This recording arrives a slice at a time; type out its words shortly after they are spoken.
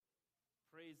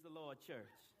Praise the Lord, church.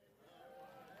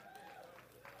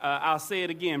 I'll say it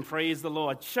again. Praise the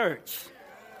Lord, church.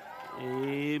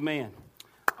 Amen.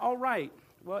 All right.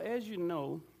 Well, as you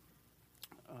know,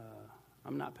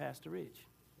 I'm not Pastor Rich.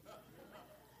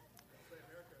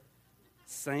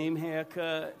 Same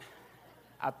haircut.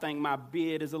 I think my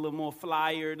beard is a little more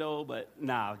flyer, though, but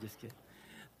nah, just kidding.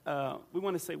 We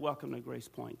want to say welcome to Grace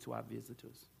Point to our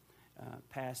visitors.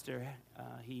 Pastor,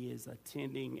 he is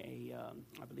attending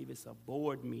I believe it's a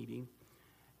board meeting,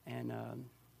 and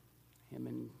him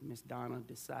and Miss Donna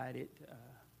decided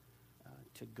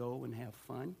to go and have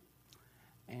fun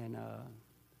and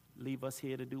leave us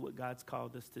here to do what God's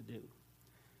called us to do.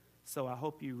 So I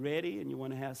hope you're ready and you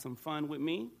want to have some fun with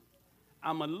me.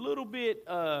 I'm a little bit,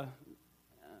 I'll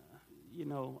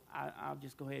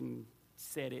just go ahead and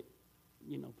set it,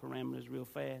 parameters real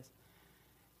fast.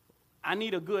 I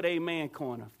need a good amen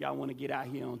corner if y'all want to get out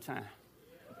here on time.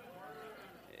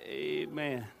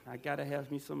 Amen. I got to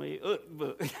have me some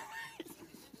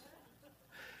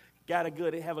got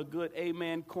to have a good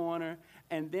amen corner.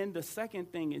 And then the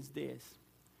second thing is this.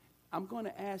 I'm going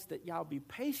to ask that y'all be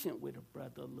patient with a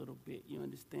brother a little bit, you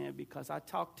understand, because I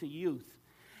talk to youth.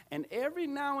 And every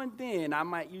now and then I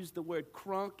might use the word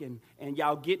crunk, and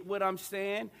y'all get what I'm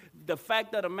saying. The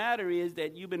fact of the matter is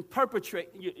that you've been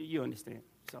perpetrating, you understand.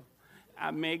 So I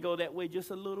may go that way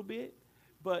just a little bit,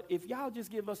 but if y'all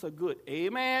just give us a good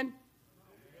amen,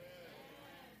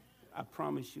 I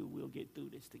promise you we'll get through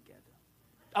this together.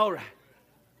 All right.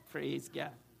 Praise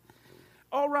God.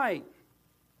 All right.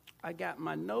 I got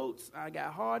my notes. I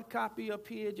got hard copy up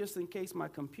here just in case my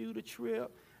computer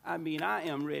trip. I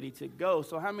am ready to go.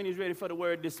 So how many is ready for the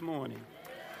word this morning?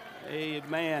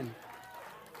 Amen.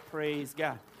 Praise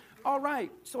God. All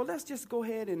right, so let's just go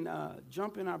ahead and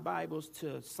jump in our Bibles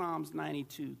to Psalms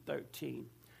 92:13.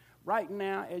 Right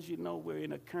now, as you know, we're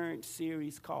in a current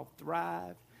series called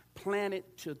Thrive,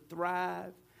 Planet to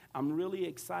Thrive. I'm really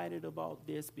excited about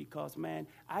this because, man,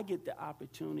 I get the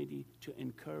opportunity to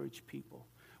encourage people.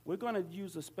 We're going to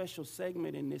use a special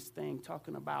segment in this thing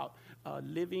talking about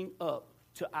living up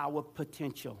to our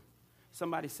potential.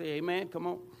 Somebody say amen. Come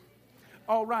on.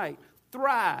 All right.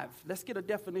 Thrive. Let's get a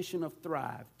definition of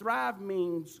thrive. Thrive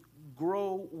means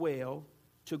grow well,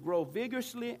 to grow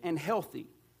vigorously and healthy,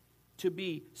 to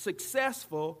be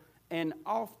successful and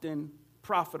often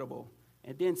profitable.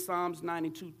 And then Psalms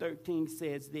 92:13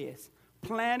 says this: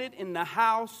 planted in the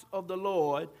house of the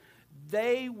Lord,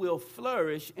 they will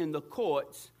flourish in the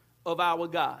courts of our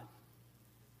God.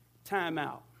 Time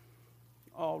out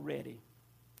already.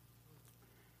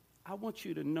 I want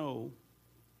you to know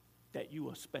that you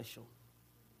are special.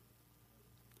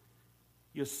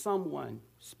 You're someone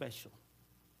special.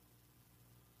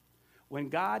 When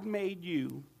God made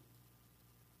you,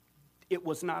 it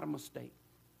was not a mistake.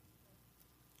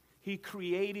 He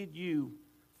created you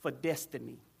for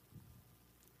destiny,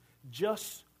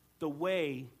 just the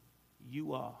way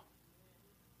you are.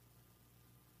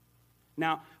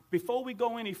 Now, before we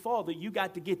go any further, you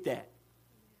got to get that.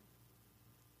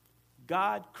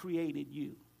 God created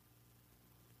you,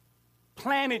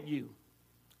 planted you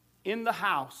in the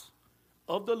house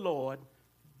of the Lord.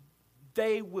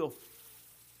 They will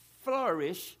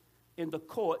flourish in the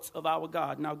courts of our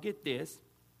God. Now get this.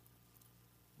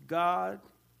 God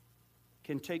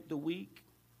can take the weak,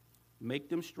 make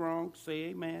them strong. Say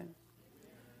amen. Amen.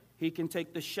 He can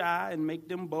take the shy and make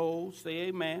them bold. Say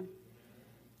amen. Amen.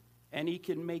 And he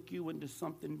can make you into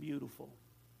something beautiful,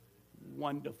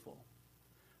 wonderful.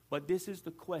 But this is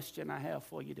the question I have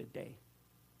for you today.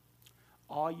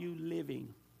 Are you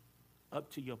living up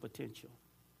to your potential?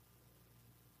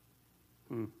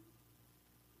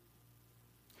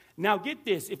 Now get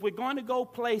this. If we're going to go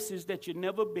places that you've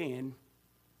never been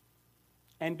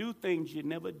and do things you've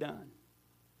never done,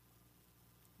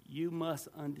 you must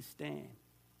understand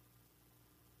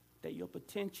that your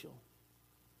potential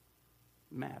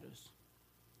matters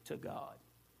to God.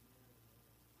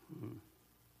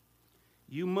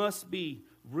 You must be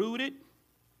rooted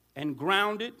and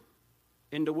grounded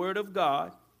in the Word of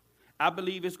God. I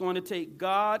believe it's going to take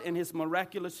God and His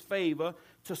miraculous favor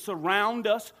to surround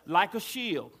us like a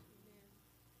shield.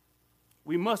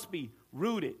 We must be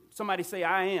rooted. Somebody say,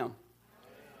 I am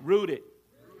rooted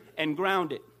and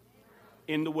grounded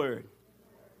in the Word.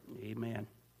 Amen.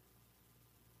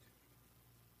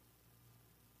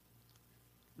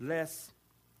 Let's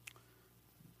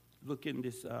look in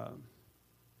this. Let's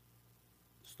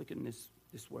look in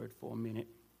this word for a minute.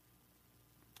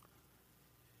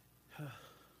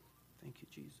 Thank you,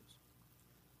 Jesus.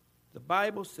 The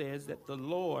Bible says that the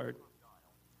Lord,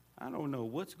 I don't know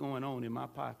what's going on in my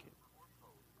pocket.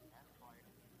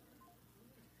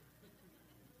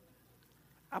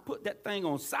 I put that thing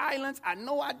on silence. I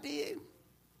know I did.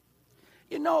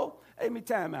 You know, let me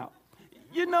time out.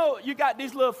 You know, you got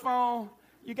this little phone.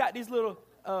 You got these little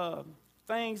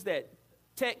things that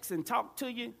text and talk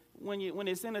to you when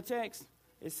it's in a text.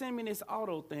 It sent me this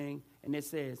auto thing, and it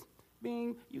says,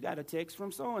 Bing, you got a text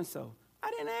from so-and-so. I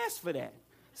didn't ask for that.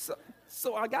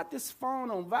 So I got this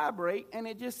phone on vibrate, and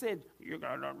it just said, you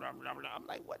got blah, blah, blah, blah. I'm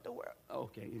like, what the world?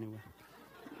 Okay,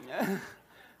 anyway.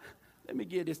 Let me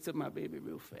give this to my baby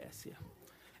real fast here.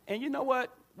 And you know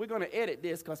what? We're going to edit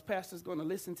this because Pastor's going to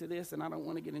listen to this, and I don't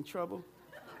want to get in trouble.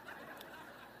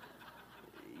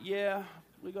 Yeah,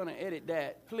 we're going to edit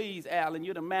that. Please, Alan,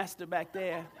 you're the master back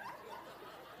there.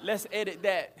 Let's edit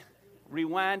that.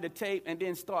 Rewind the tape, and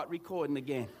then start recording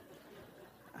again.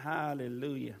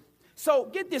 Hallelujah. So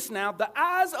get this now. The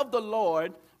eyes of the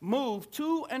Lord move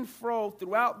to and fro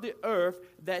throughout the earth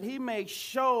that he may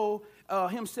show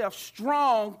himself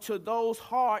strong to those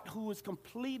heart who is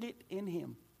completed in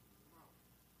him.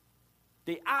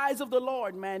 The eyes of the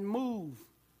Lord, man, move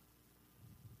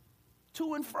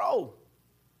to and fro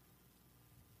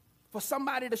for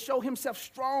somebody to show himself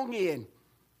strong in.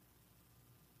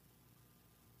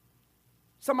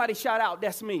 Somebody shout out,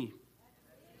 that's me.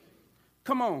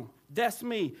 Come on, that's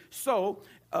me. So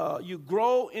you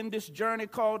grow in this journey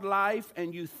called life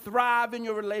and you thrive in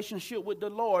your relationship with the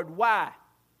Lord. Why?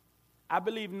 I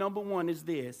believe number one is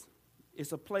this.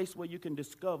 It's a place where you can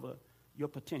discover your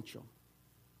potential.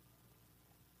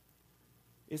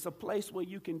 It's a place where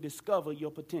you can discover your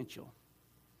potential.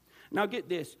 Now get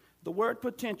this. The word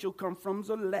potential comes from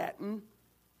the Latin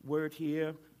word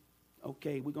here.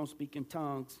 Okay, we're going to speak in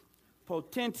tongues.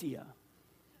 Potentia.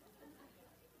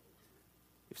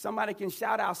 If somebody can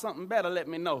shout out something better, let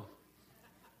me know.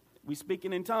 We're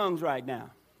speaking in tongues right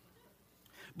now.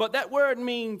 But that word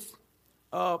means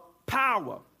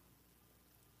power.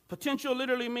 Potential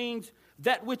literally means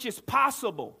that which is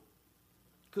possible.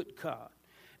 Good God.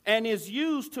 And is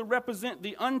used to represent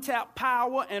the untapped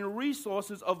power and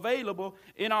resources available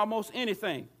in almost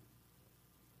anything.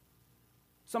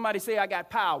 Somebody say, I got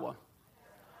power.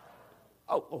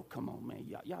 Oh, come on, man.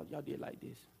 Y'all did like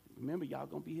this. Remember, y'all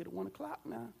going to be here at 1 o'clock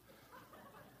now.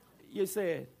 You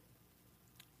said,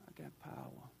 I got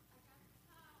power.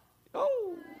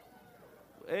 Oh,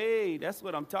 hey, that's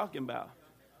what I'm talking about.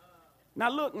 Now,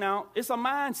 look now, it's a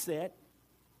mindset.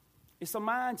 It's a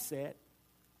mindset.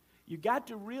 You got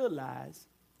to realize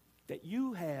that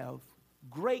you have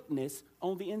greatness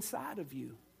on the inside of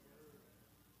you.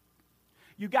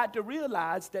 You got to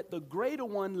realize that the greater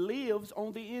one lives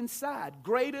on the inside.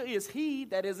 Greater is he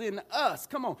that is in us,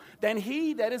 come on, than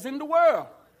he that is in the world.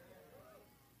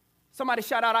 Somebody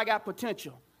shout out, I got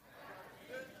potential.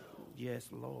 Yes,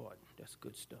 Lord, that's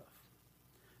good stuff.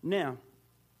 Now,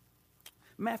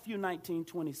 Matthew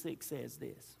 19:26 says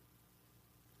this.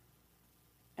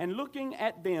 And looking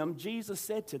at them, Jesus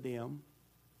said to them,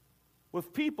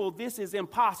 with people this is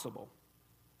impossible,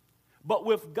 but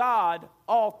with God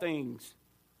all things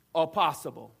are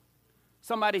possible.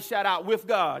 Somebody shout out, with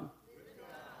God,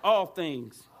 all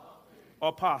things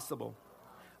are possible.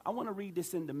 I want to read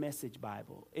this in the Message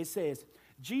Bible. It says,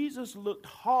 Jesus looked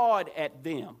hard at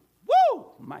them, woo,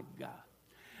 my God,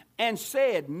 and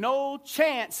said, no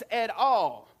chance at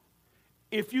all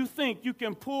if you think you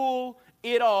can pull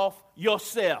it off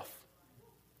yourself.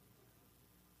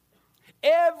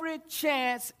 Every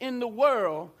chance in the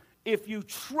world if you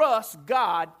trust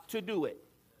God to do it.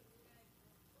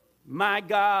 My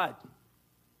God.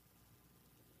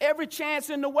 Every chance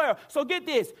in the world. So get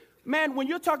this. Man, when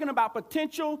you're talking about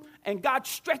potential and God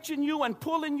stretching you and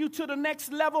pulling you to the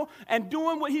next level and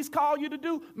doing what he's called you to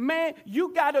do, man,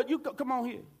 come on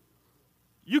here.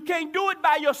 You can't do it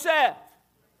by yourself.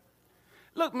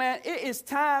 Look, man, it is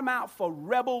time out for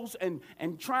rebels and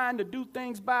trying to do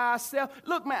things by ourselves.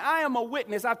 Look, man, I am a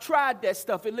witness. I've tried that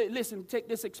stuff. And listen, take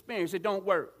this experience. It don't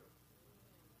work.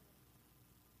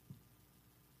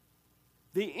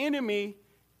 The enemy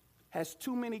has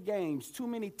too many games, too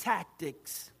many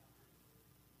tactics,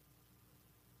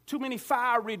 too many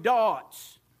fiery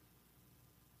darts.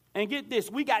 And get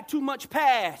this, we got too much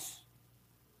pass.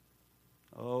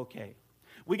 Okay.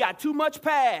 We got too much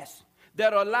pass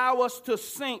that allow us to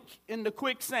sink in the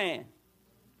quicksand.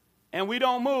 And we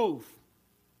don't move.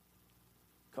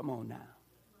 Come on now.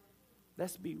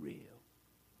 Let's be real.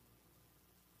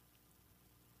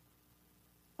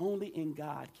 Only in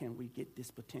God can we get this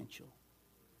potential.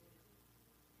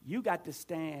 You got to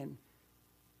stand.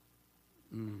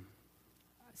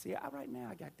 See, right now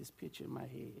I got this picture in my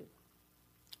head.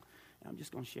 I'm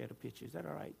just going to share the picture. Is that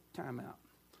all right? Time out.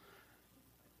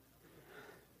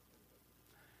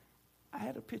 I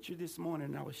had a picture this morning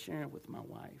and I was sharing with my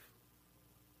wife.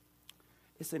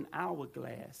 It's an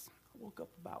hourglass. I woke up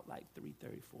about like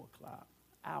 3:30, 4 o'clock.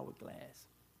 Hourglass.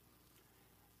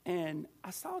 And I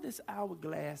saw this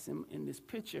hourglass in this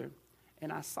picture,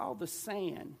 and I saw the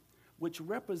sand, which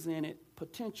represented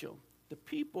potential. The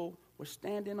people were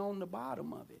standing on the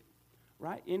bottom of it,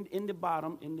 right? In the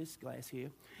bottom, in this glass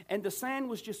here. And the sand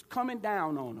was just coming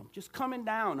down on them, just coming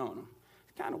down on them.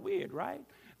 It's kind of weird, right?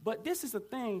 But this is the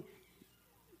thing.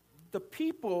 The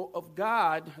people of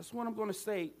God, that's what I'm going to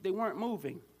say, they weren't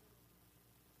moving.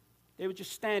 They were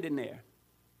just standing there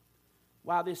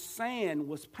while this sand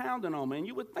was pounding on me. And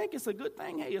you would think it's a good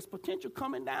thing. Hey, it's potential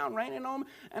coming down, raining on me.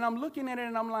 And I'm looking at it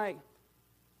and I'm like,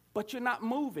 but you're not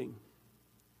moving.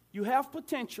 You have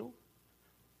potential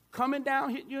coming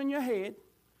down, hit you in your head,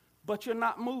 but you're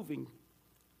not moving.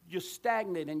 You're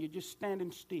stagnant and you're just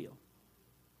standing still.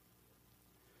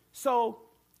 So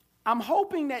I'm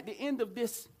hoping at the end of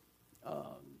this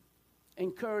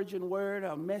encouraging word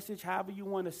or message, however you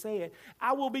want to say it,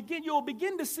 you'll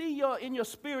begin to see in your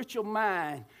spiritual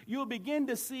mind, you'll begin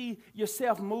to see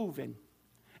yourself moving.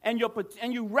 And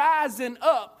you rising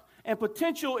up, and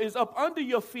potential is up under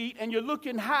your feet, and you're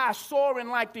looking high, soaring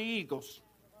like the eagles.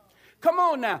 Come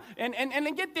on now.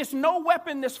 And get this, no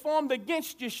weapon that's formed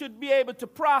against you should be able to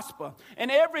prosper. And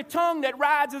every tongue that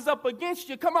rises up against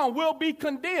you, come on, will be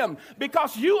condemned.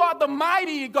 Because you are the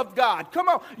mighty of God. Come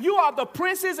on. You are the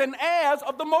princes and heirs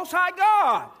of the Most High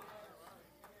God.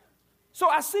 So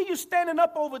I see you standing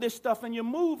up over this stuff and you're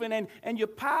moving and you're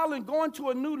piling, going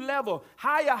to a new level,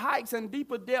 higher heights and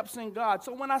deeper depths in God.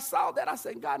 So when I saw that, I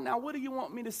said, God, now what do you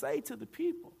want me to say to the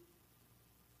people?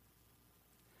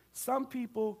 Some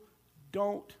people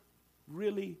don't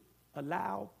really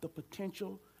allow the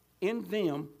potential in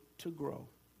them to grow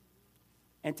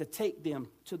and to take them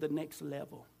to the next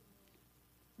level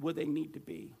where they need to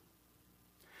be.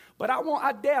 But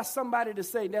I dare somebody to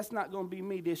say that's not going to be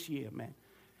me this year, man.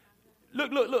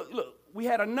 Look. We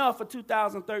had enough for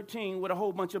 2013 with a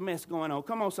whole bunch of mess going on.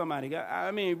 Come on, somebody. I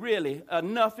mean, really,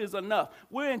 enough is enough.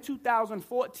 We're in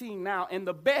 2014 now, and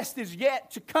the best is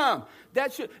yet to come.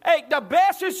 Hey, the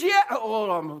best is yet. Oh,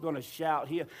 I'm going to shout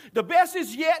here. The best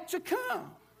is yet to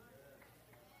come.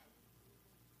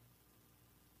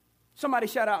 Somebody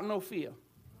shout out, no fear.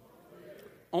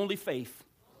 Only faith.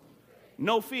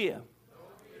 No fear.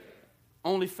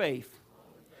 Only faith.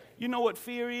 You know what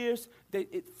fear is?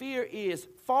 Fear is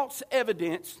false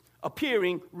evidence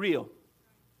appearing real.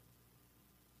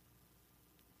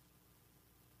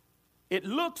 It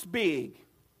looks big.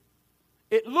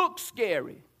 It looks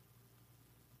scary.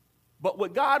 But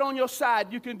with God on your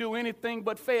side, you can do anything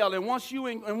but fail. And once you're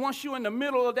in the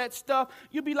middle of that stuff,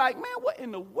 you'll be like, man, what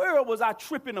in the world was I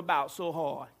tripping about so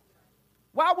hard?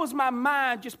 Why was my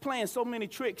mind just playing so many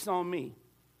tricks on me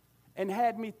and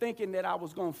had me thinking that I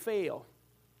was going to fail?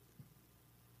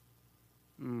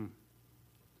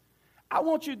 I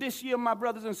want you this year, my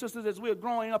brothers and sisters, as we're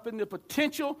growing up in the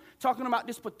potential, talking about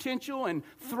this potential and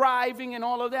thriving and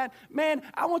all of that, man,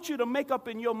 I want you to make up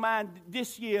in your mind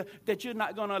this year that you're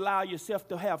not going to allow yourself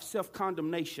to have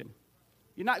self-condemnation.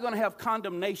 You're not going to have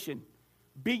condemnation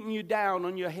beating you down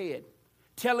on your head,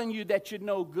 telling you that you're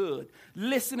no good,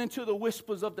 listening to the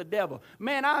whispers of the devil.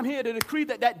 Man, I'm here to decree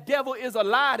that that devil is a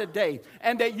lie today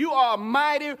and that you are a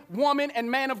mighty woman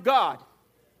and man of God.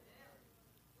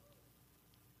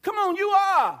 Come on, you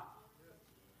are.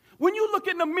 When you look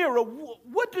in the mirror,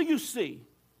 what do you see?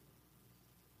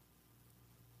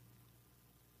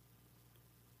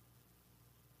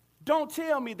 Don't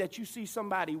tell me that you see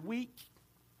somebody weak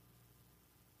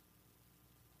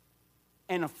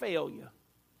and a failure,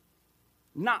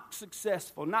 not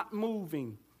successful, not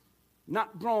moving,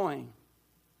 not growing.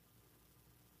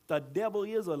 The devil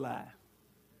is a lie.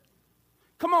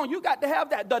 Come on, you got to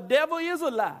have that. The devil is a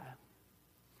lie.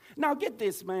 Now get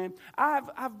this, man.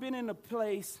 I've been in a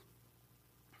place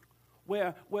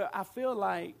where I feel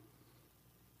like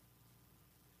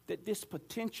that this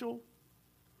potential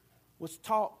was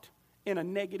taught in a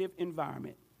negative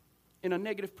environment, in a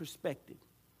negative perspective,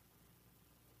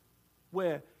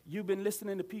 where you've been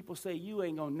listening to people say you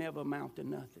ain't gonna never amount to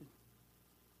nothing.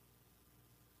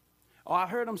 Or I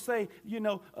heard them say,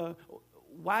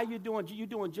 why you're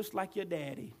doing just like your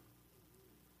daddy.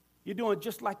 You're doing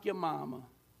just like your mama.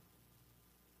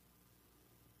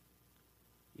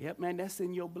 Yep, man, that's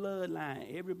in your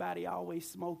bloodline. Everybody always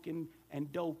smoking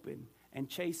and doping and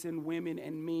chasing women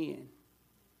and men.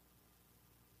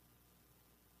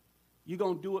 You're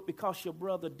going to do it because your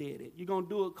brother did it. You're going to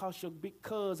do it because your big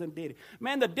cousin did it.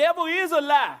 Man, the devil is a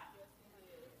lie.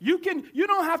 You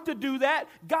don't have to do that.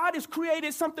 God has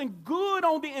created something good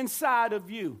on the inside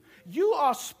of you. You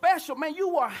are special. Man,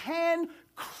 you are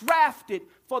handcrafted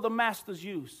for the master's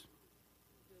use.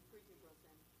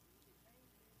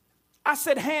 I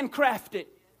said handcrafted.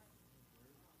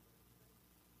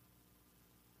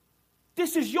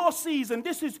 This is your season.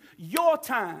 This is your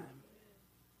time.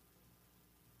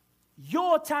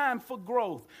 Your time for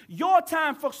growth. Your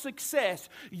time for success.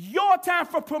 Your time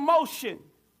for promotion.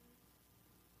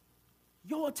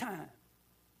 Your time.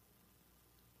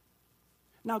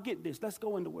 Now get this. Let's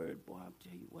go in the Word. Boy, I'll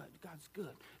tell you what. God's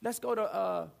good. Let's go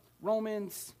to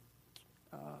Romans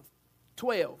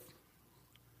 12,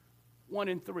 1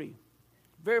 and 3.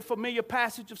 Very familiar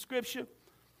passage of Scripture.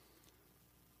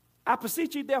 I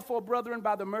beseech you, therefore, brethren,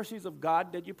 by the mercies of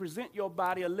God, that you present your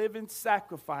body a living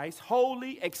sacrifice,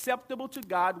 holy, acceptable to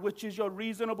God, which is your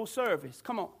reasonable service.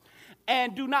 Come on.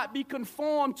 And do not be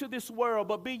conformed to this world,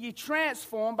 but be ye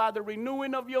transformed by the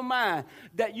renewing of your mind,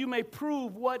 that you may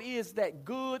prove what is that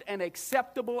good and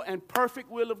acceptable and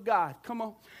perfect will of God. Come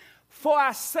on. For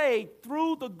I say,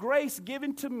 through the grace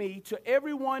given to me, to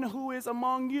everyone who is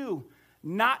among you,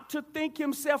 not to think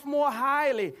himself more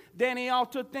highly than he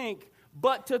ought to think,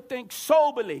 but to think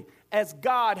soberly, as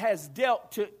God has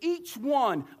dealt to each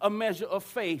one a measure of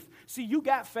faith. See, you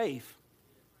got faith.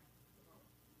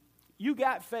 You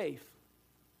got faith.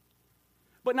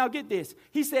 But now get this.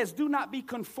 He says, do not be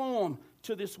conformed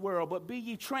to this world, but be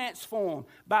ye transformed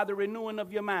by the renewing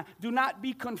of your mind. Do not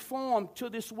be conformed to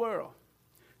this world.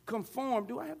 Conform.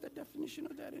 Do I have the definition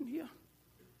of that in here?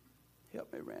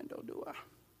 Help me, Rando, do I?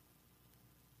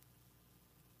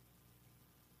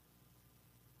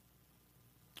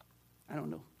 I don't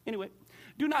know. Anyway,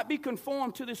 do not be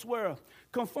conformed to this world.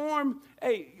 Conform.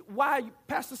 Hey, why,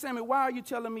 Pastor Samuel, why are you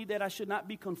telling me that I should not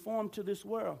be conformed to this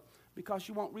world? Because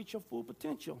you won't reach your full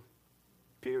potential.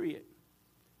 Period.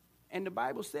 And the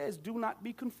Bible says, do not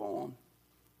be conformed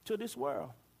to this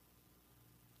world.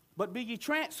 But be ye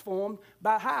transformed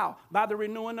by how? By the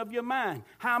renewing of your mind.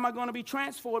 How am I going to be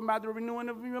transformed by the renewing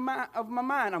of my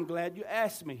mind? I'm glad you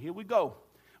asked me. Here we go.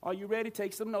 Are you ready?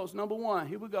 Take some notes. Number one,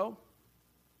 here we go.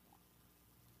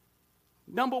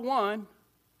 Number one,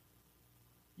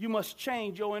 you must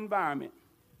change your environment.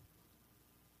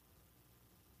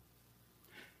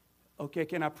 Okay,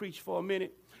 can I preach for a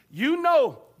minute? You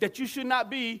know that you should not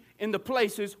be in the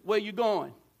places where you're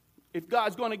going. If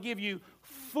God's going to give you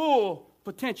full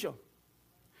potential.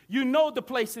 You know the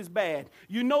place is bad.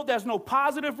 You know there's no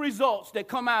positive results that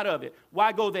come out of it.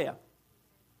 Why go there?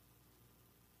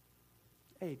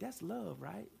 Hey, that's love,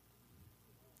 right?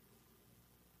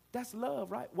 That's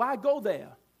love, right? Why go there?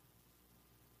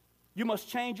 You must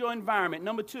change your environment.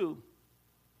 Number two,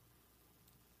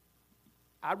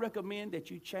 I recommend that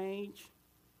you change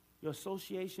your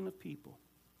association of people.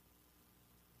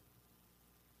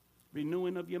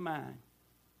 Renewing of your mind.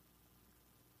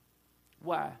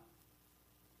 Why?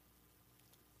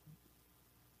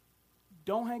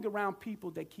 Don't hang around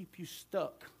people that keep you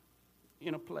stuck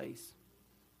in a place.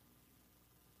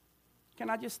 Can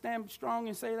I just stand strong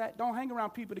and say that? Don't hang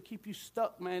around people to keep you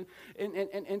stuck, man.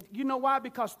 And you know why?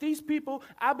 Because these people,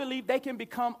 I believe they can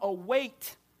become a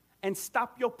weight and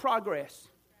stop your progress.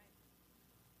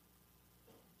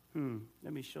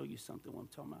 Let me show you something what I'm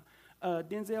talking about.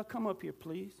 Denzel, come up here,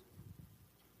 please.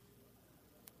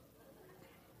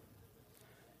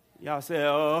 Y'all say,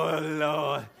 oh,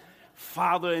 Lord,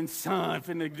 father and son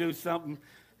finna do something.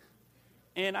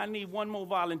 And I need one more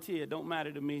volunteer. Don't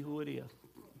matter to me who it is.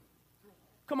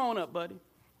 Come on up, buddy.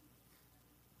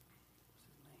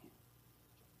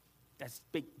 That's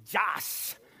Big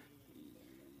Josh.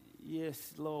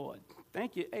 Yes, Lord.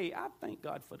 Thank you. Hey, I thank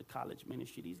God for the college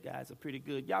ministry. These guys are pretty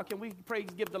good. Y'all, can we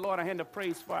give the Lord a hand of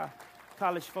praise for our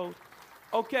college folks?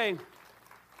 Okay.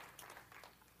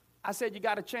 I said you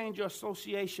got to change your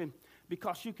association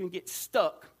because you can get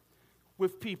stuck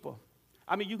with people.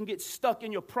 I mean, you can get stuck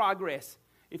in your progress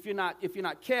if you're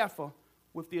not careful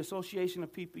with the association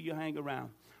of people you hang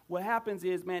around. What happens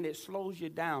is, man, it slows you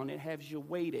down. It has you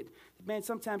weighted. Man,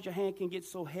 sometimes your hand can get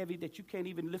so heavy that you can't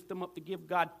even lift them up to give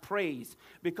God praise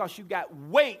because you got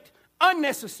weight,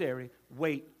 unnecessary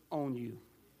weight on you.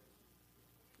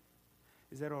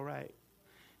 Is that all right?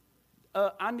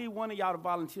 I need one of y'all to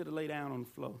volunteer to lay down on the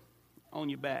floor, on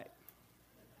your back.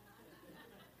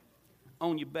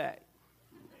 On your back.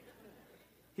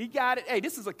 He got it. Hey,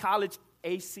 this is a college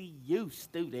ACU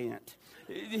student.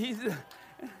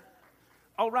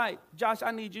 All right, Josh, I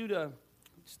need you to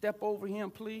step over him,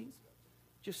 please.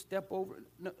 Just step over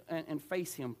and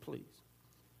face him, please.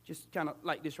 Just kind of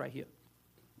like this right here.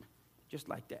 Just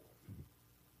like that.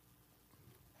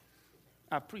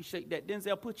 I appreciate that.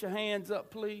 Denzel, put your hands up,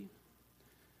 please.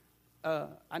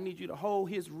 I need you to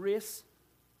hold his wrist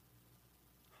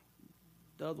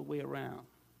the other way around.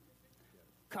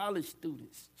 College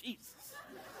students, Jesus.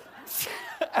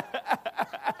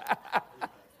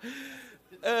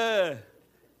 You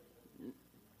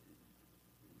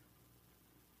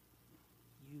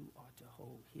are to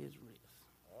hold his wrist.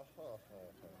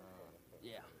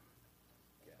 Yeah.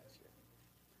 Gotcha.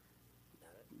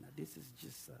 Now, this is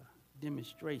just a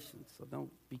demonstration, so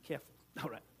don't be careful. All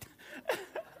right.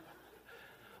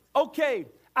 Okay,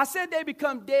 I said they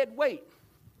become dead weight.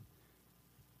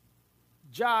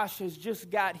 Josh has just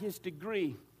got his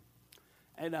degree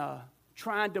and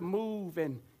trying to move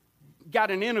and got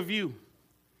an interview,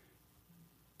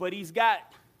 but he's got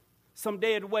some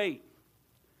dead weight.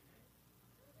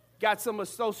 Got some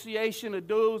association of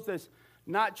dudes that's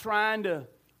not trying to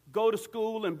go to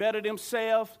school and better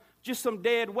themselves, just some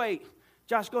dead weight.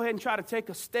 Josh, go ahead and try to take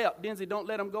a step. Denzi, don't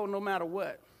let him go no matter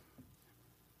what.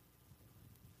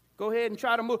 Go ahead and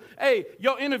try to move. Hey,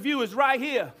 your interview is right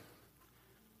here.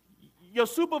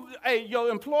 Your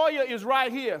employer is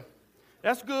right here.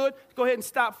 That's good. Go ahead and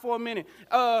stop for a minute.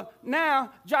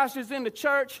 Now, Josh is in the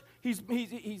church. He's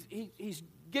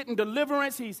getting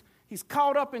deliverance. He's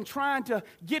caught up in trying to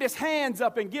get his hands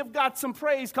up and give God some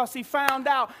praise because he found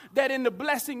out that in the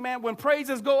blessing, man, when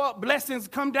praises go up, blessings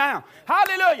come down.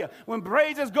 Hallelujah. When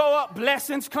praises go up,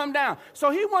 blessings come down. So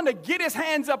he wanted to get his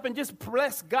hands up and just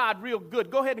bless God real good.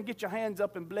 Go ahead and get your hands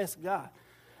up and bless God.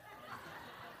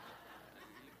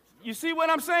 You see what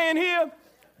I'm saying here?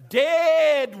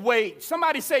 Dead weight.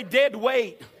 Somebody say dead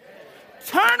weight.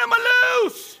 Turn them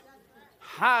loose.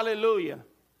 Hallelujah.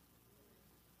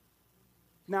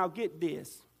 Now get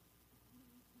this.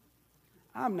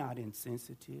 I'm not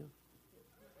insensitive.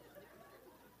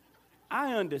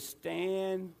 I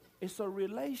understand it's a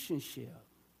relationship.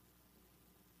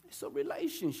 It's a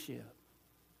relationship.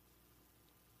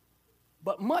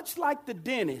 But much like the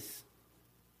dentist,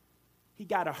 he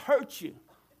got to hurt you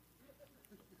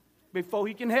before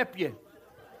he can help you.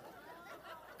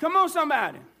 Come on,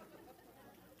 somebody.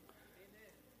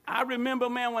 I remember,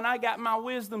 man, when I got my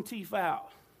wisdom teeth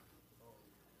out.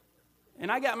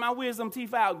 And I got my wisdom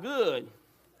teeth out good.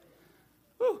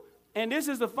 Whew. And this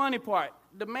is the funny part.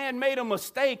 The man made a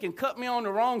mistake and cut me on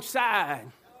the wrong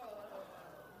side.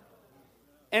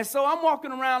 And so I'm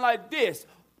walking around like this.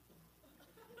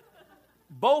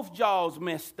 Both jaws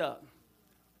messed up.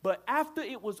 But after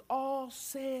it was all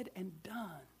said and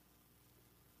done,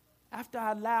 after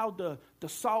I allowed the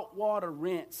salt water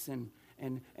rinse and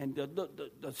the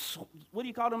what do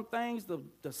you call them things? The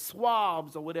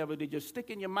swabs or whatever they just stick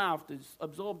in your mouth to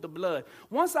absorb the blood.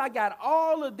 Once I got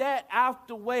all of that out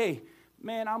the way,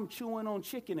 man, I'm chewing on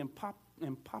chicken and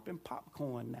popping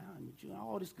popcorn now and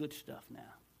all this good stuff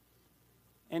now.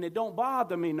 And it don't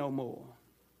bother me no more.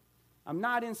 I'm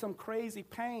not in some crazy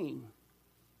pain.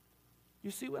 You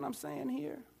see what I'm saying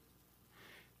here?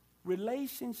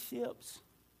 Relationships,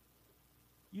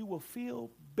 you will feel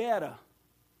better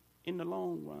in the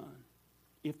long run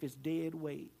if it's dead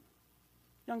weight.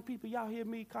 Young people, y'all hear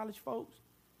me, college folks?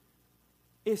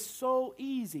 It's so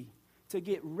easy to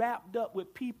get wrapped up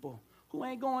with people who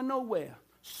ain't going nowhere,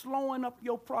 slowing up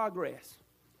your progress.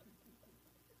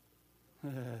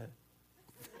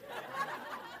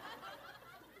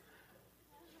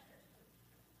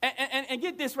 And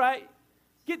get this right.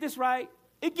 Get this right.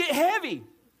 It get heavy.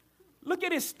 Look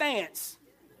at his stance.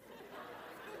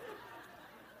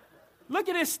 Look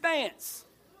at his stance.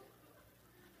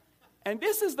 And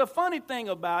this is the funny thing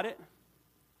about it.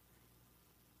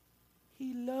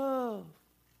 He loved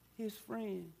his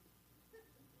friend.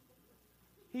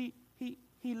 He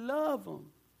loved them.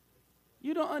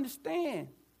 You don't understand,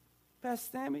 Pastor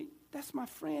Sammy. That's my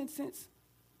friend since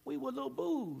we were little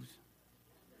boos.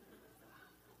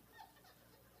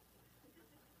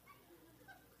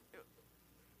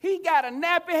 He got a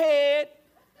nappy head,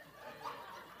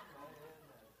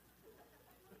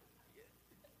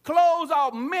 clothes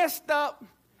all messed up,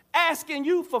 asking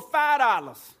you for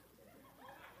 $5.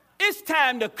 It's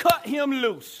time to cut him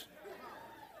loose.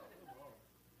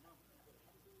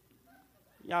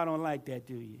 Y'all don't like that,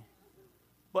 do you?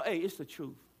 But hey, it's the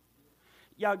truth.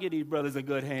 Y'all give these brothers a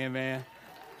good hand, man.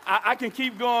 I can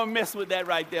keep going mess with that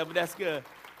right there, but that's good.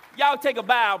 Y'all take a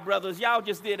bow, brothers. Y'all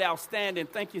just did outstanding.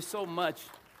 Thank you so much.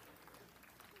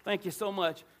 Thank you so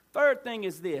much. Third thing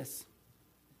is this.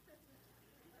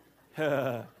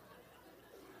 The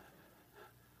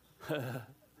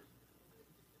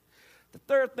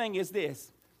third thing is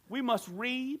this. We must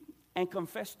read and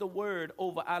confess the word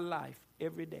over our life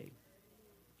every day.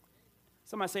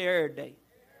 Somebody say every day.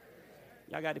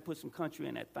 Y'all got to put some country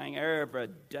in that thing every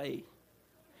day.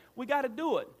 We got to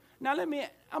do it. Now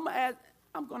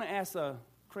I'm going to ask a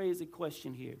crazy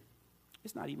question here.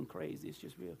 It's not even crazy. It's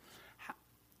just real.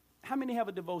 How many have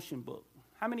a devotion book?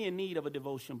 How many in need of a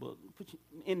devotion book?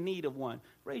 In need of one.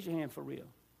 Raise your hand for real.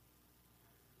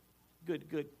 Good,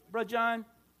 good. Brother John,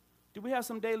 do we have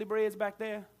some daily breads back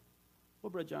there?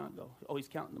 Where'd Brother John go? Oh, he's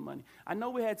counting the money. I know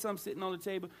we had some sitting on the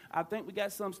table. I think we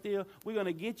got some still. We're going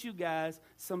to get you guys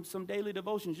some daily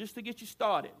devotions just to get you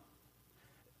started.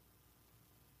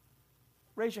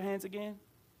 Raise your hands again.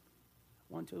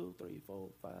 1, 2, 3, 4,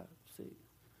 5, 6,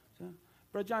 7.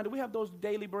 Brother John, do we have those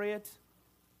daily breads?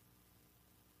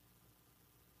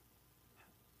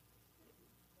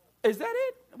 Is that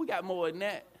it? We got more than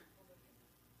that.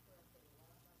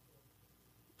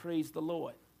 Praise the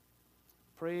Lord.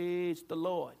 Praise the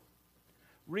Lord.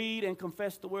 Read and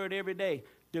confess the word every day.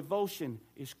 Devotion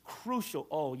is crucial.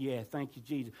 Oh, yeah, thank you,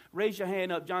 Jesus. Raise your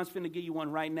hand up. John's finna give you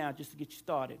one right now just to get you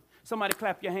started. Somebody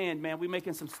clap your hand, man. We're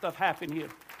making some stuff happen here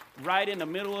right in the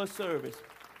middle of service.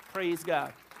 Praise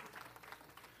God.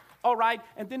 All right,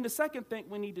 and then the second thing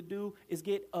we need to do is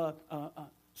get a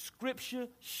scripture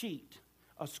sheet.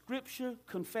 A scripture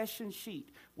confession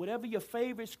sheet. Whatever your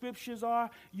favorite scriptures are,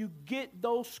 you get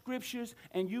those scriptures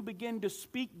and you begin to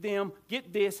speak them,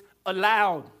 get this,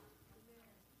 aloud.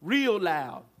 Real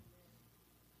loud.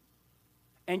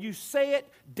 And you say it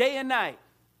day and night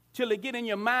till it get in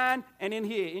your mind and in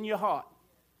here, in your heart.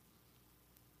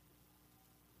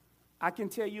 I can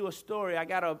tell you a story. I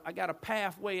got a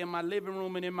pathway in my living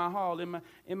room and in my hall,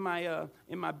 in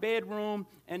my bedroom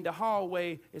and the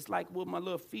hallway. It's like where my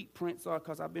little feet prints are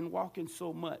because I've been walking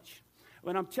so much.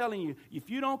 When I'm telling you,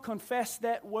 if you don't confess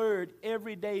that word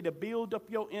every day to build up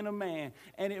your inner man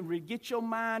and get your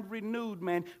mind renewed,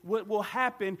 man, what will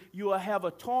happen, you will have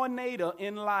a tornado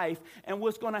in life. And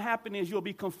what's going to happen is you'll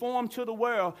be conformed to the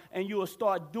world and you will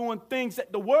start doing things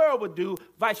that the world would do,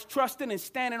 vice trusting and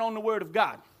standing on the word of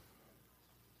God.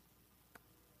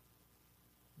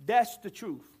 That's the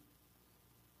truth.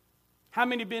 How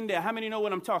many been there? How many know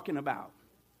what I'm talking about?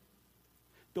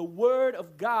 The word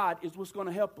of God is what's going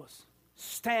to help us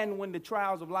stand when the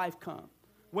trials of life come,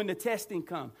 when the testing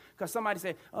come. Because somebody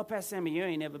say, oh, Pastor Sammy, you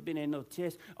ain't never been in no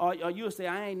test. Or you'll say,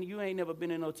 you ain't never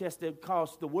been in no test that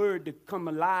caused the word to come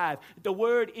alive. The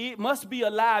word, it must be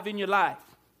alive in your life.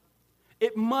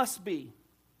 It must be.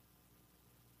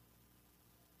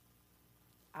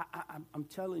 I'm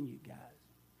telling you guys.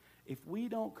 If we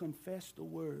don't confess the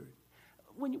word,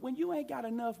 when you ain't got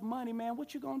enough money, man,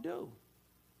 what you gonna do?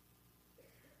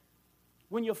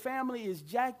 When your family is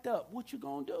jacked up, what you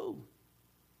gonna do?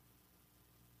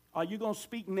 Are you gonna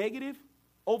speak negative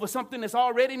over something that's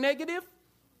already negative?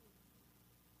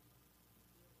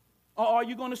 Or are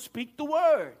you gonna speak the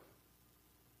word?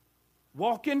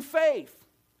 Walk in faith.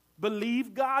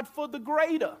 Believe God for the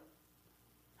greater.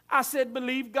 I said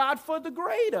believe God for the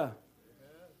greater.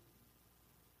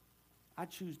 I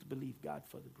choose to believe God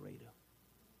for the greater.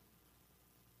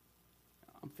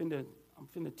 I'm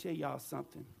finna tell y'all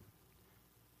something.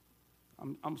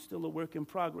 I'm still a work in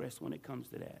progress when it comes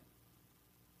to that.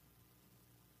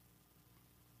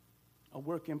 A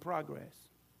work in progress.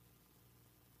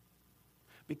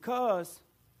 Because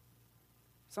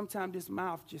sometimes this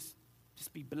mouth just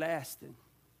be blasting.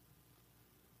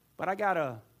 But I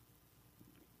got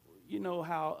you know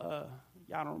how,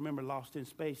 y'all don't remember Lost in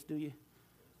Space, do you?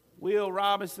 Will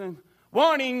Robinson,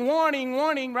 warning, warning,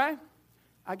 warning, right?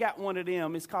 I got one of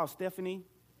them. It's called Stephanie.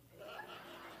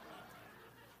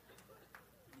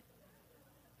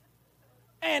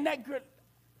 And that girl,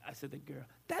 I said that girl,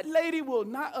 that lady will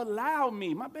not allow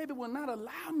me, my baby will not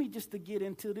allow me just to get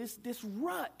into this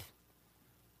rut.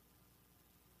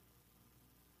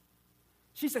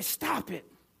 She said, stop it.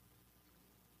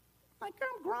 I'm like,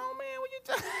 I'm grown, man, what you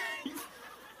talking?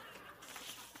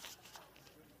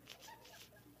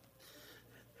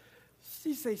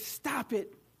 She said, stop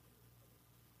it.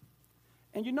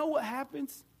 And you know what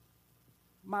happens?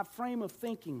 My frame of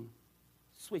thinking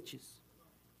switches.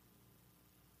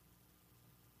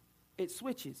 It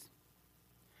switches.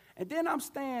 And then I'm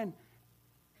staying,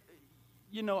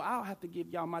 you know, I'll have to give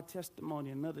y'all my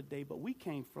testimony another day, but we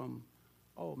came from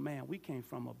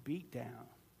a beat down.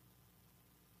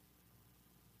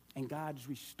 And God's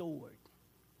restored.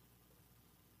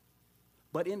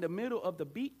 But in the middle of the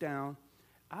beat down,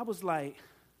 I was like,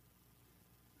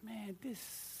 man, this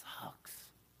sucks.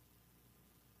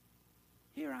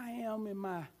 Here I am in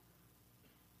my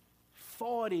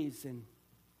 40s and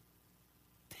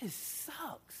this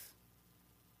sucks.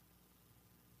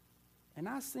 And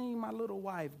I seen my little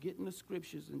wife getting the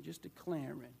scriptures and just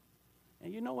declaring.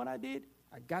 And you know what I did?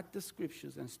 I got the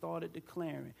scriptures and started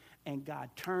declaring. And God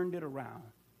turned it around.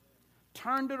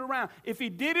 Turned it around. If he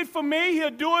did it for me, he'll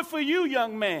do it for you,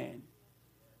 young man.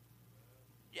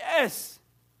 Yes.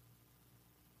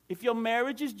 If your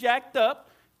marriage is jacked up,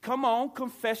 come on,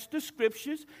 confess the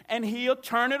scriptures, and he'll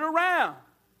turn it around.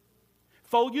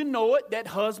 Before you know it, that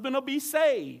husband will be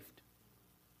saved.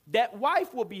 That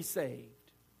wife will be saved.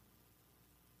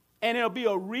 And it'll be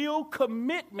a real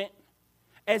commitment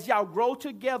as y'all grow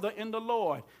together in the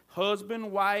Lord.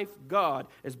 Husband, wife, God.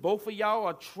 As both of y'all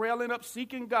are trailing up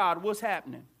seeking God, what's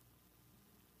happening?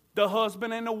 The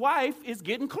husband and the wife is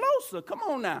getting closer. Come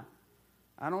on now.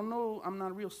 I don't know. I'm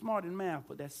not real smart in math,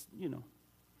 but that's,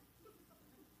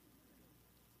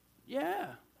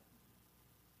 Yeah.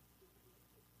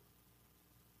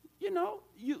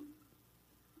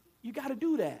 You got to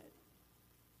do that.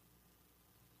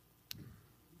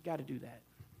 Got to do that.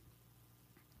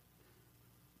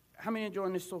 How many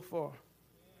enjoying this so far?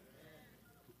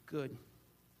 Good.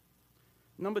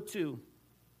 Number 2,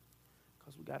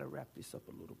 because we got to wrap this up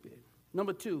a little bit.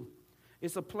 Number 2,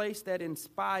 it's a place that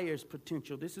inspires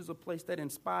potential. This is a place that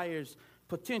inspires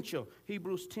potential.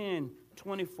 Hebrews 10,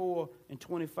 24 and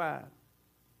 25.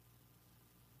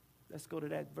 Let's go to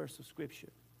that verse of Scripture.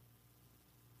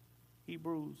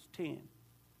 Hebrews 10,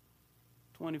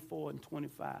 24 and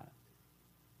 25.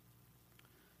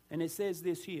 And it says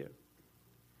this here.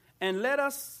 And let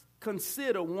us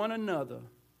consider one another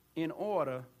in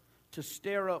order to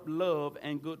stir up love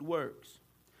and good works,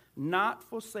 not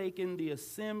forsaking the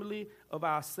assembly of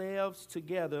ourselves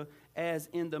together as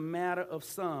in the matter of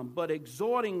some, but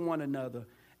exhorting one another,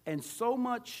 and so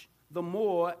much the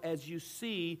more as you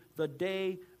see the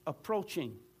day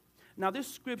approaching. Now, this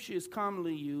scripture is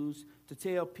commonly used to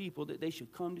tell people that they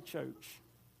should come to church.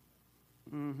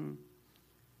 And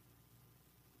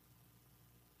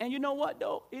you know what,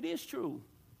 though? It is true.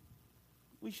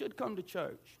 We should come to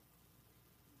church.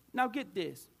 Now, get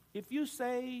this. If you're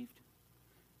saved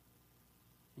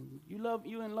and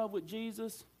you're in love with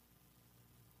Jesus,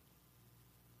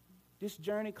 this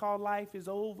journey called life is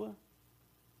over.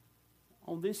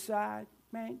 On this side,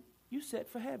 man, you set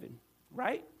for heaven,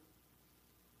 right?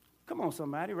 Come on,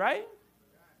 somebody, right?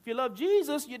 If you love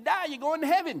Jesus, you die, you're going to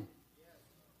heaven.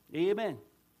 Yes. Amen.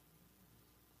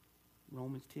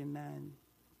 Romans 10, 9,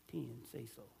 10 say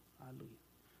so. Hallelujah.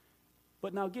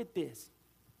 But now get this.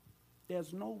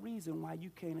 There's no reason why you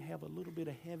can't have a little bit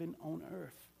of heaven on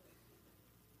earth.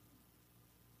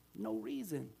 No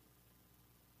reason.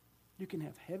 You can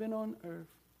have heaven on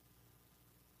earth,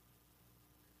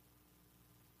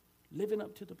 living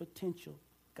up to the potential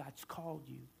God's called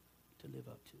you to live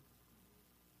up to.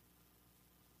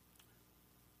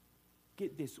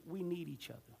 Get this, we need each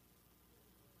other.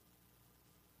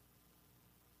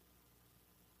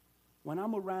 When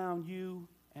I'm around you,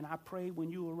 and I pray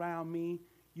when you're around me,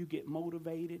 you get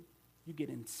motivated, you get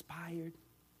inspired,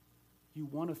 you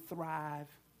want to thrive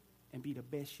and be the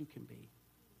best you can be.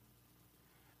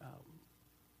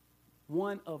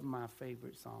 One of my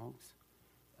favorite songs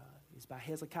is by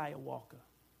Hezekiah Walker.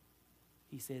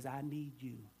 He says, I need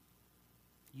you.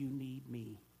 You need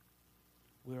me.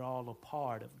 We're all a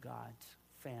part of God's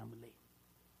family.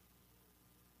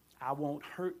 I won't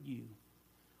hurt you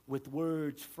with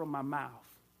words from my mouth.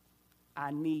 I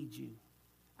need you.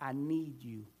 I need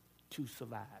you to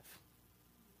survive.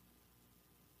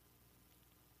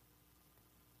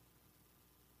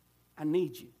 I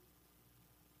need you.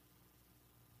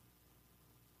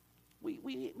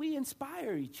 We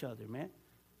inspire each other, man.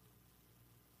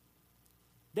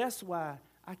 That's why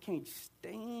I can't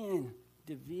stand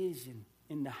division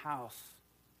in the house.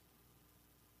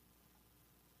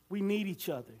 We need each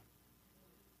other.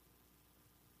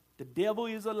 The devil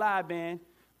is a lie, man.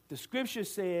 The scripture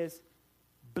says,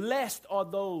 blessed are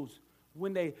those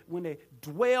when they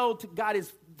dwell, God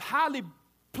is highly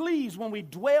pleased when we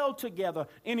dwell together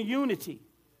in unity.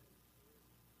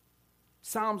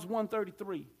 Psalms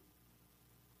 133.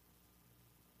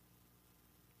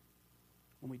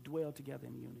 When we dwell together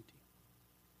in unity.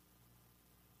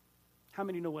 How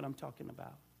many know what I'm talking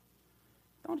about?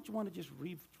 Don't you want to just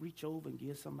reach over and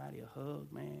give somebody a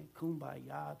hug, man?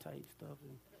 Kumbaya type stuff.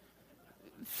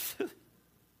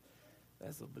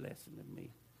 That's a blessing to me.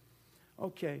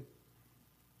 Okay.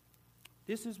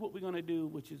 This is what we're going to do,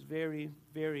 which is very,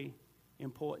 very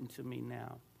important to me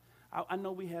now. I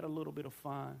know we had a little bit of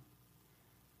fun.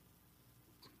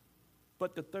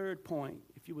 But the third point,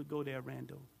 if you would go there,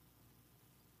 Randall.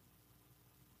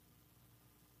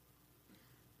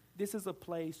 This is a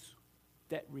place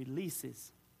that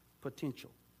releases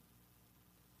potential.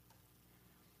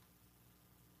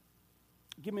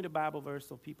 Give me the Bible verse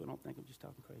so people don't think I'm just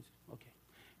talking crazy. Okay.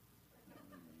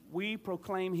 We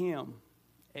proclaim him,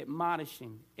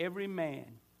 admonishing every man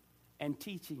and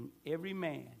teaching every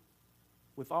man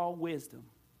with all wisdom,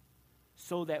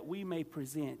 so that we may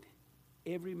present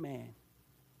every man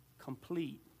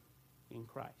complete in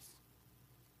Christ.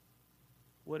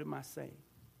 What am I saying?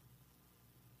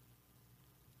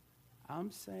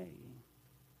 I'm saying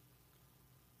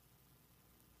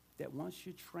that once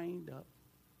you're trained up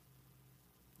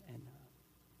and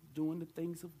doing the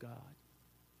things of God,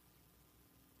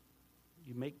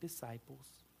 you make disciples,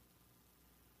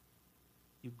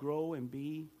 you grow and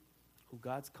be who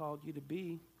God's called you to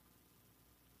be,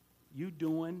 you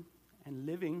doing and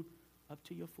living up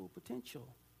to your full potential.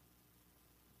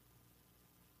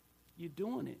 You're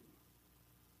doing it.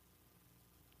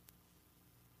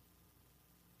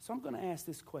 So I'm going to ask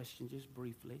this question just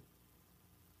briefly.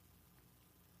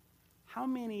 How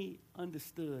many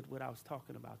understood what I was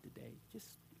talking about today? Just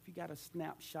if you got a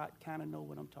snapshot, kind of know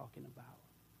what I'm talking about.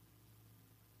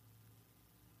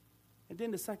 And then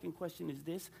the second question is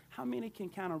this: how many can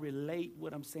kind of relate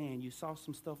what I'm saying? You saw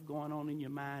some stuff going on in your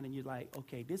mind and you're like,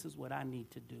 okay, this is what I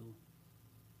need to do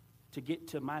to get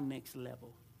to my next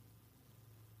level.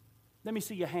 Let me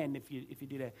see your hand if you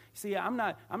do that. See, I'm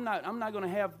not going to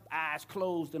have eyes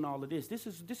closed and all of this. This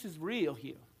is real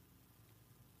here.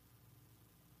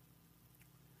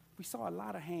 We saw a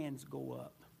lot of hands go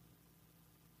up.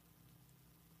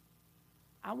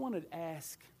 I want to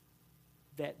ask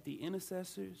that the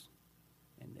intercessors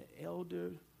and the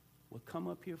elder will come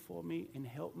up here for me and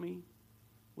help me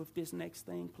with this next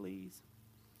thing, please.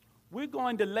 We're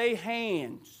going to lay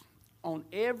hands on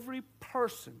every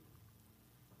person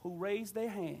who raised their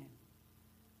hand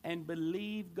and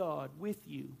believe God with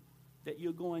you that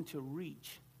you're going to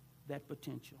reach that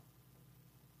potential.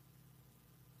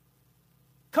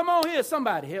 Come on here,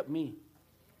 somebody help me.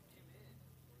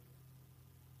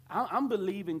 I'm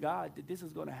believing God that this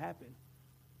is going to happen.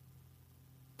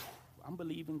 I'm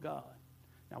believing God.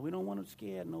 Now, we don't want to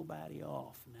scare nobody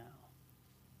off now.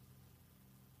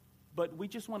 But we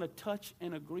just want to touch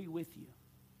and agree with you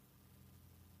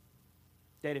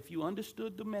that if you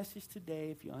understood the message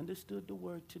today, if you understood the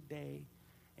word today,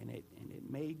 and it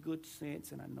made good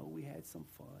sense, and I know we had some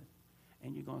fun,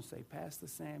 and you're going to say, Pastor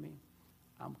Sammy,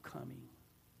 I'm coming.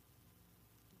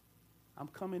 I'm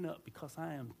coming up because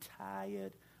I am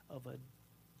tired of a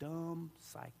dumb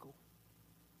cycle.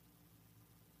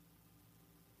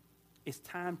 It's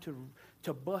time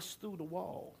to bust through the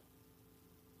wall.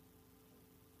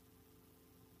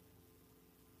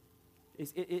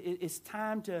 It's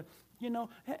time to, you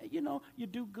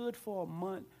do good for a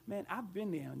month. Man, I've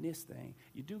been there on this thing.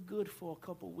 You do good for a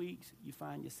couple weeks, you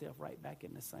find yourself right back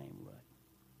in the same rut.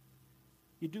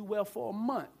 You do well for a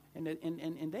month.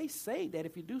 And they say that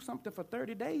if you do something for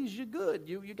 30 days, you're good.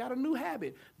 You got a new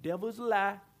habit. Devil's a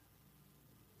lie.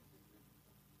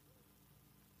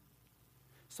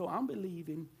 So I'm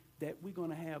believing that we're going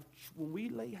to have, when we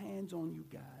lay hands on you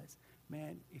guys,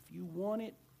 man, if you want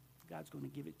it, God's going to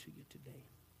give it to you today.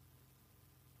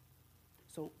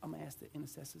 So I'm going to ask the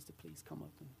intercessors to please come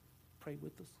up and pray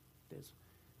with us.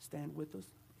 Stand with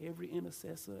us. Every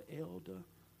intercessor, elder.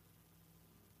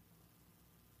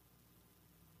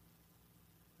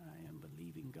 I am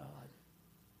believing God.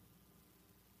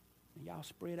 And y'all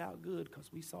spread out good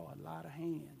because we saw a lot of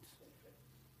hands.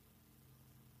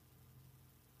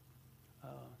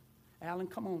 Alan,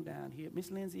 come on down here. Miss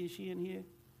Lindsay, is she in here?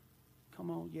 Come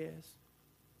on, yes.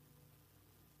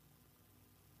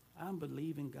 I'm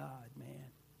believing God,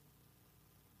 man,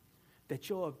 that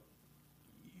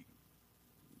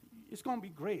it's going to be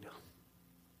greater.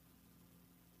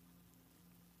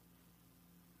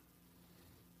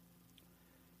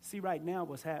 See, right now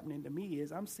what's happening to me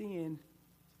is I'm seeing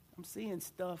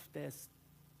stuff that's,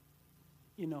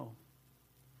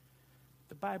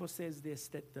 the Bible says this,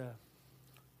 that the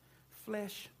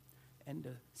flesh and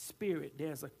the spirit,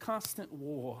 there's a constant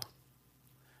war,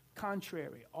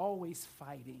 contrary, always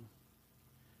fighting.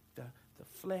 The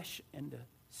flesh and the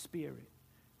spirit,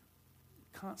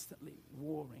 constantly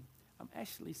warring. I'm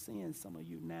actually seeing some of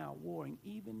you now warring,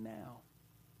 even now.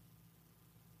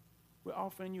 We're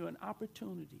offering you an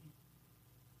opportunity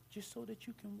just so that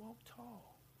you can walk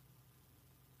tall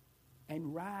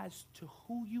and rise to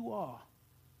who you are.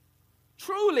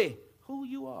 Truly who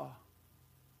you are.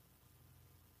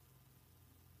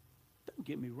 Don't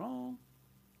get me wrong.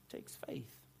 It takes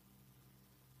faith.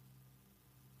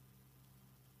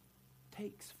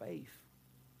 Takes faith.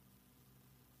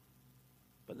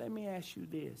 But let me ask you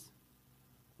this.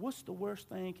 What's the worst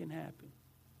thing can happen?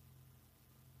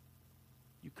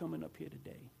 You coming up here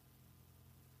today.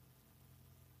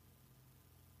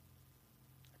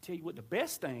 I tell you what the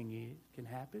best thing can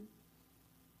happen.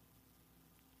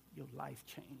 Your life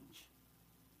change.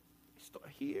 Start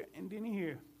here and then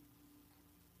here.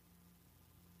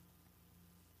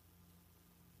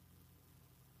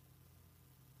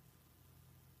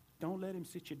 Don't let him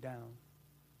sit you down.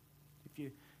 If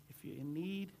you're in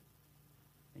need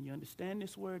and you understand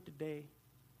this word today,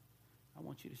 I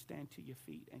want you to stand to your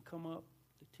feet and come up.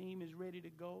 The team is ready to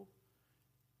go.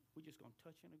 We're just going to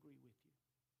touch and agree with you.